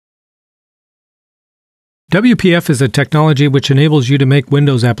WPF is a technology which enables you to make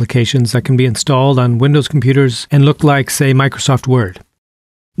Windows applications that can be installed on Windows computers and look like, say, Microsoft Word.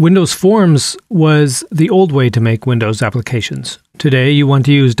 Windows Forms was the old way to make Windows applications. Today, you want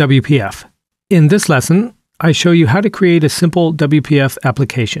to use WPF. In this lesson, I show you how to create a simple WPF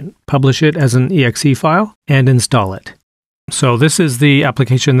application, publish it as an exe file, and install it. So this is the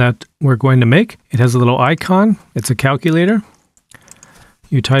application that we're going to make. It has a little icon. It's a calculator.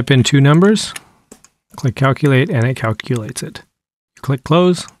 You type in two numbers. Click Calculate, and it calculates it. You click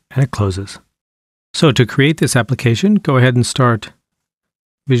Close, and it closes. So to create this application, go ahead and start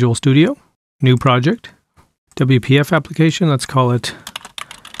Visual Studio, New Project, WPF Application, let's call it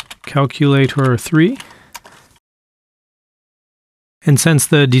Calculator 3. And since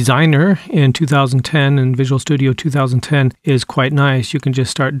the designer in 2010 in Visual Studio 2010 is quite nice, you can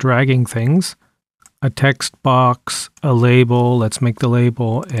just start dragging things. A text box, a label, let's make the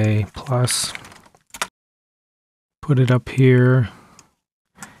label a plus. Put it up here,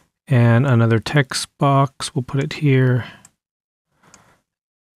 and another text box, we'll put it here,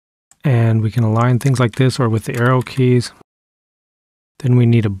 and we can align things like this or with the arrow keys. Then we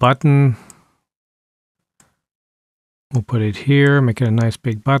need a button, we'll put it here, make it a nice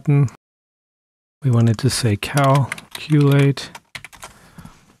big button. We want it to say calculate.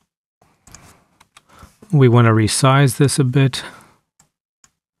 We want to resize this a bit,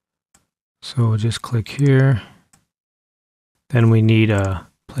 so we'll just click here. Then we need a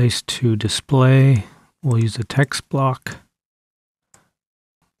place to display. We'll use a text block.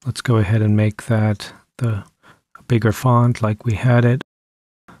 Let's go ahead and make that a bigger font like we had it.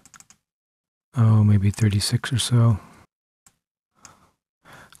 Oh, maybe 36 or so.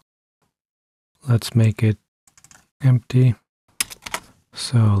 Let's make it empty.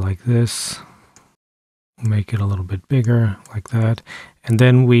 So like this. Make it a little bit bigger like that. And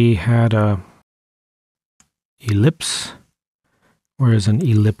then we had a ellipse. Where is an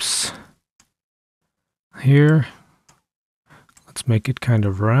ellipse? Here. Let's make it kind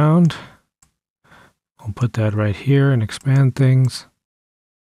of round. I'll put that right here and expand things.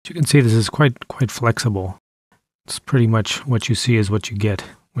 As you can see, this is quite flexible. It's pretty much what you see is what you get,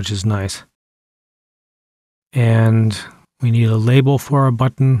 which is nice. And we need a label for our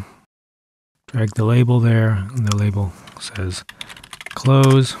button. Drag the label there, and the label says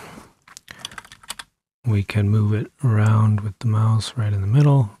close. We can move it around with the mouse right in the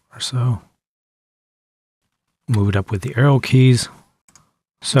middle or so. Move it up with the arrow keys.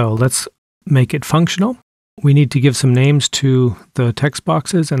 So let's make it functional. We need to give some names to the text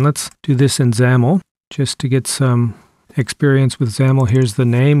boxes, and let's do this in XAML just to get some experience with XAML. Here's the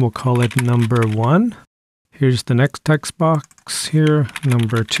name. We'll call it number 1. Here's the next text box here,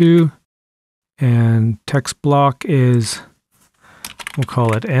 number 2. And text block is, we'll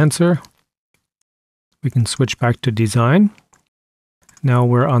call it answer. We can switch back to design. Now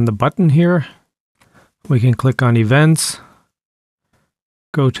we're on the button here. We can click on events,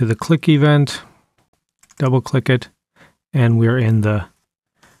 go to the click event, double click it, and we're in the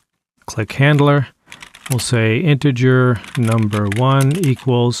click handler. We'll say integer number 1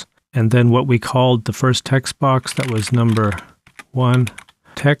 equals, and then what we called the first text box, that was number 1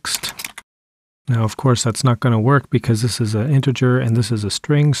 text. Now, of course, that's not going to work because this is an integer and this is a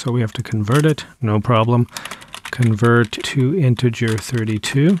string, so we have to convert it. No problem. Convert to integer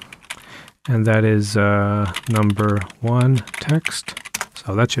 32, and that is number 1 text.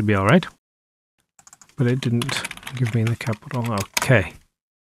 So that should be all right. But it didn't give me the capital. Okay.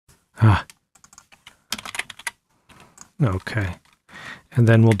 Okay. And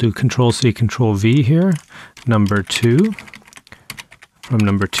then we'll do Control-C, Control-V here. Number 2. From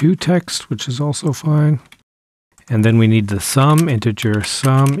number 2 text, which is also fine. And then we need the sum, integer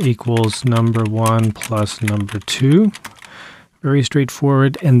sum equals number 1 plus number 2. Very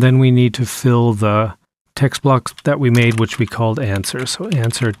straightforward. And then we need to fill the text blocks that we made, which we called answer. So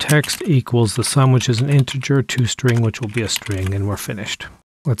answer text equals the sum, which is an integer, to string, which will be a string, and we're finished.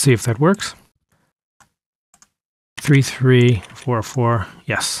 Let's see if that works. 3344,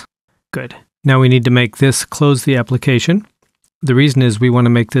 yes, good. Now we need to make this close the application. The reason is we want to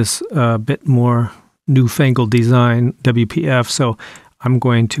make this a bit more newfangled design, WPF, so I'm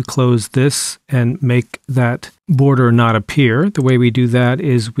going to close this and make that border not appear. The way we do that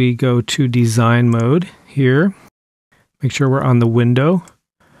is we go to design mode here, make sure we're on the window,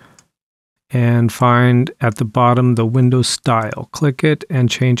 and find at the bottom the window style. Click it and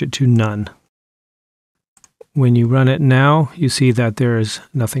change it to none. When you run it now, you see that there is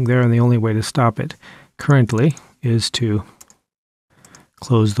nothing there, and the only way to stop it currently is to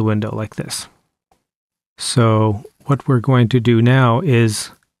close the window like this. So what we're going to do now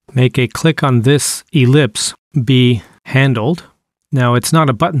is make a click on this ellipse be handled. Now it's not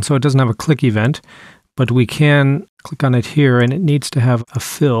a button, so it doesn't have a click event, but we can click on it here and it needs to have a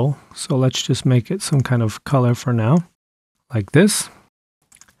fill. So let's just make it some kind of color for now, like this.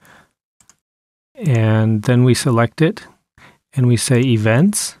 And then we select it and we say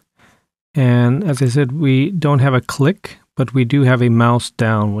events. And as I said, we don't have a click, but we do have a mouse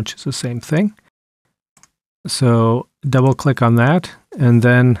down, which is the same thing. So double click on that and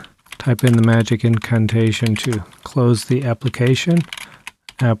then type in the magic incantation to close the application.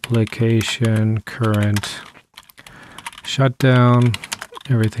 Application current shutdown.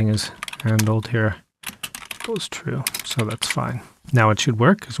 Everything is handled here. Goes true, so that's fine. Now it should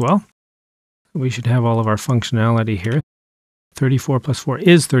work as well. We should have all of our functionality here. 34 plus 4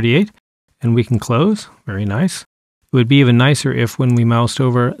 is 38, and we can close. Very nice. It would be even nicer if when we moused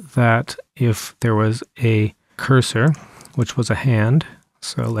over that, if there was a cursor, which was a hand.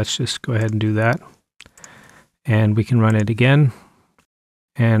 So let's just go ahead and do that. And we can run it again.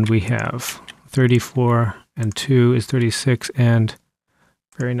 And we have 34 and 2 is 36, and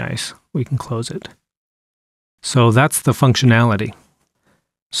very nice. We can close it. So that's the functionality.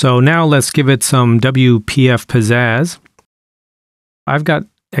 So now let's give it some WPF pizzazz. I've got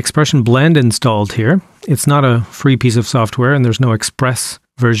Expression Blend installed here. It's not a free piece of software and there's no express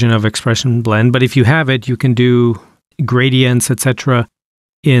version of Expression Blend, but if you have it, you can do gradients, etc.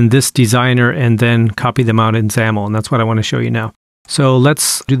 in this designer and then copy them out in XAML, and that's what I want to show you now. So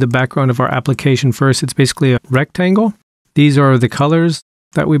let's do the background of our application first. It's basically a rectangle. These are the colors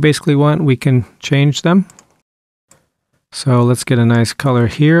that we basically want. We can change them. So let's get a nice color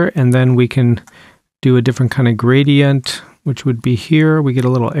here, and then we can do a different kind of gradient, which would be here. We get a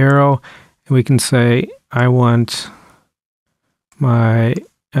little arrow, and we can say, I want my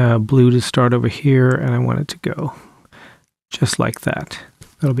blue to start over here, and I want it to go just like that.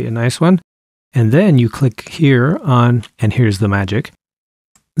 That'll be a nice one. And then you click here on, and here's the magic,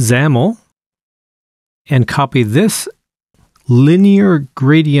 XAML, and copy this linear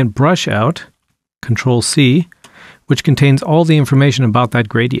gradient brush out, Control C, which contains all the information about that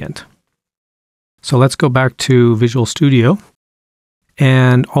gradient. So let's go back to Visual Studio.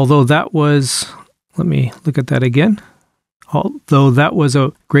 And although that was, let me look at that again. Although that was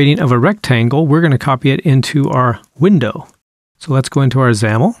a gradient of a rectangle, we're going to copy it into our window. So let's go into our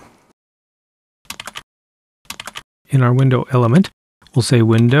XAML. In our window element, we'll say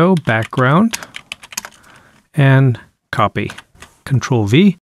window, background, and copy. Control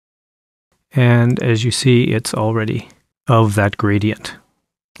V. And as you see, it's already of that gradient.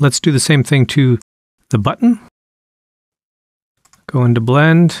 Let's do the same thing to the button. Go into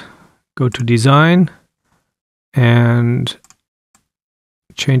Blend, go to Design, and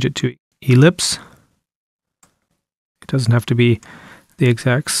change it to Ellipse. It doesn't have to be the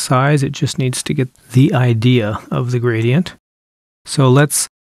exact size, it just needs to get the idea of the gradient. So let's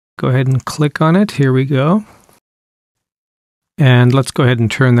go ahead and click on it. Here we go. And let's go ahead and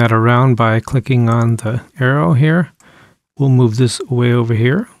turn that around by clicking on the arrow here. We'll move this way over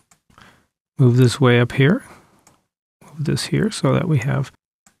here. Move this way up here. Move this here so that we have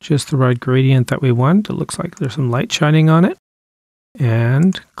just the right gradient that we want. It looks like there's some light shining on it.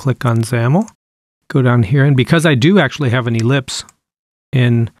 And click on XAML. Go down here, and because I do actually have an ellipse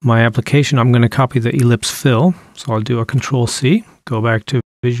in my application, I'm going to copy the ellipse fill. So I'll do a Control C, go back to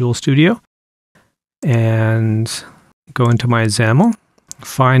Visual Studio, and go into my XAML,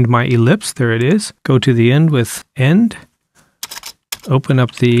 find my ellipse, there it is. Go to the end with end, open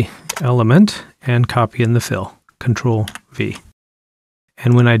up the element, and copy in the fill, Control V.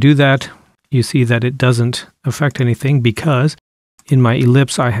 And when I do that, you see that it doesn't affect anything because in my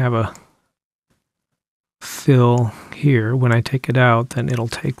ellipse I have a fill here. When I take it out, then it'll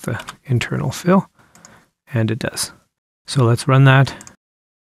take the internal fill, and it does. So let's run that.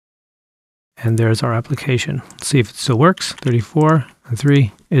 And there's our application. Let's see if it still works. 34 and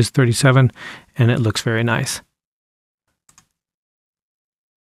 3 is 37, and it looks very nice.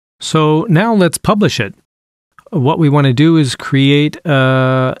 So now let's publish it. What we want to do is create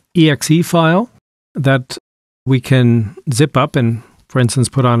an exe file that we can zip up and, for instance,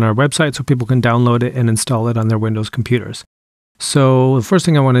 put on our website so people can download it and install it on their Windows computers. So the first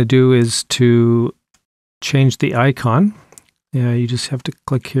thing I want to do is to change the icon. Yeah, you just have to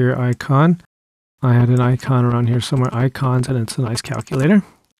click here, icon. I had an icon around here somewhere, icons, and it's a nice calculator.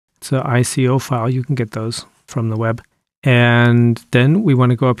 It's an ICO file. You can get those from the web. And then we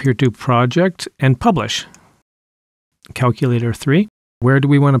want to go up here to Project and Publish. Calculator 3. Where do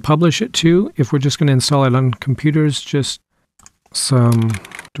we want to publish it to? If we're just going to install it on computers, just some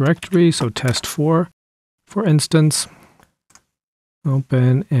directory, so test4, for instance.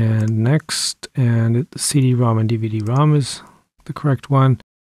 Open and next, and the CD-ROM and DVD-ROM is the correct one.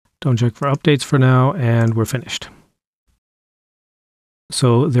 Don't check for updates for now, and we're finished.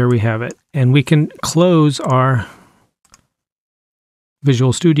 So there we have it. And we can close our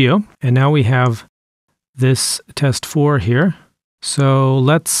Visual Studio, and now we have this test 4 here. So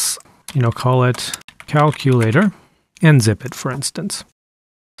let's, call it calculator and zip it, for instance.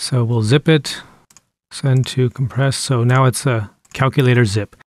 So we'll zip it, send to compress. So now it's a calculator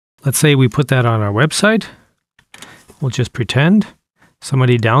zip. Let's say we put that on our website. We'll just pretend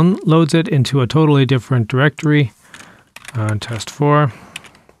somebody downloads it into a totally different directory, test 4,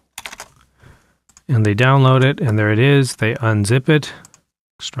 and they download it, and there it is. They unzip it,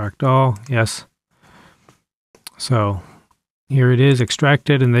 extract all, yes. So here it is,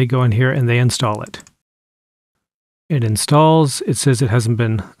 extracted, and they go in here and they install it. It installs, it says it hasn't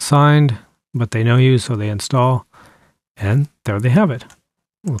been signed, but they know you, so they install, and there they have it.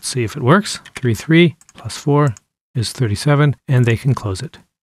 Let's see if it works. 33 plus 4 is 37, and they can close it.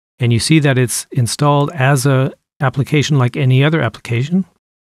 And you see that it's installed as an application like any other application.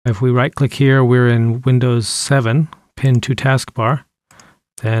 If we right-click here, we're in Windows 7, Pin to Taskbar.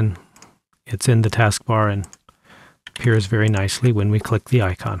 Then it's in the taskbar and appears very nicely when we click the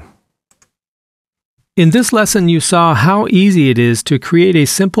icon. In this lesson, you saw how easy it is to create a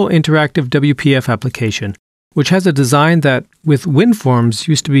simple interactive WPF application, which has a design that, with WinForms,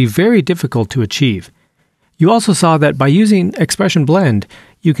 used to be very difficult to achieve. You also saw that by using Expression Blend,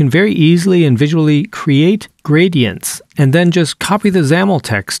 you can very easily and visually create gradients and then just copy the XAML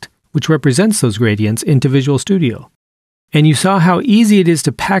text, which represents those gradients, into Visual Studio. And you saw how easy it is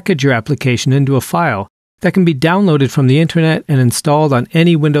to package your application into a file that can be downloaded from the internet and installed on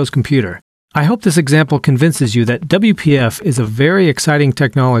any Windows computer. I hope this example convinces you that WPF is a very exciting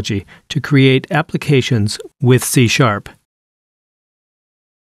technology to create applications with C#.